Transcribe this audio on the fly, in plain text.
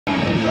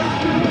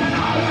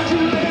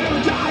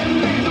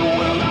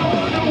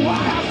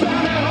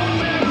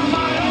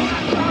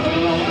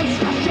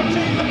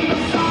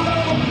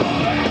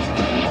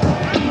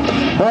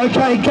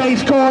Okay,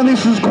 gate's gone.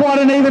 This is quite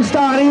an even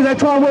start here. They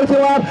try and work it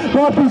out.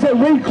 Right, is it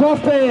Reed Clough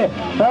there?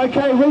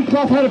 Okay, Reed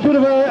Clough had a bit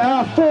of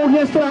a fall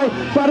yesterday,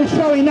 but it's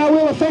showing no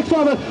real effects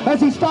of it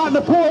as he's starting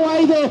to pull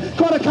away there.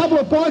 Got a couple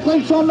of bike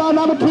links on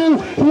number 2,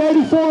 the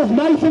 84 of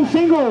Nathan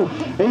Single.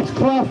 It's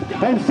Clough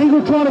and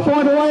Single trying to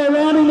find a way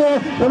around in there.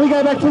 Then we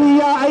go back to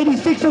the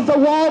 86 of the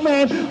Wild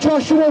Man,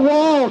 Joshua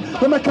Wild,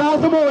 the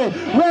MacArthur boy.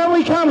 Round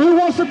we come. Who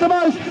wants it the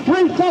most?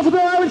 Reed Clough at the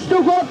moment,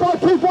 still got by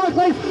 2 bike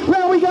links.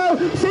 Round we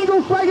go.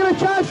 Single flagging a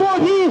charge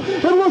right here.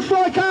 It looks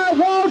like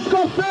Wild's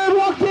got third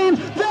locked in.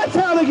 That's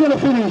how they're going to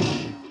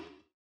finish.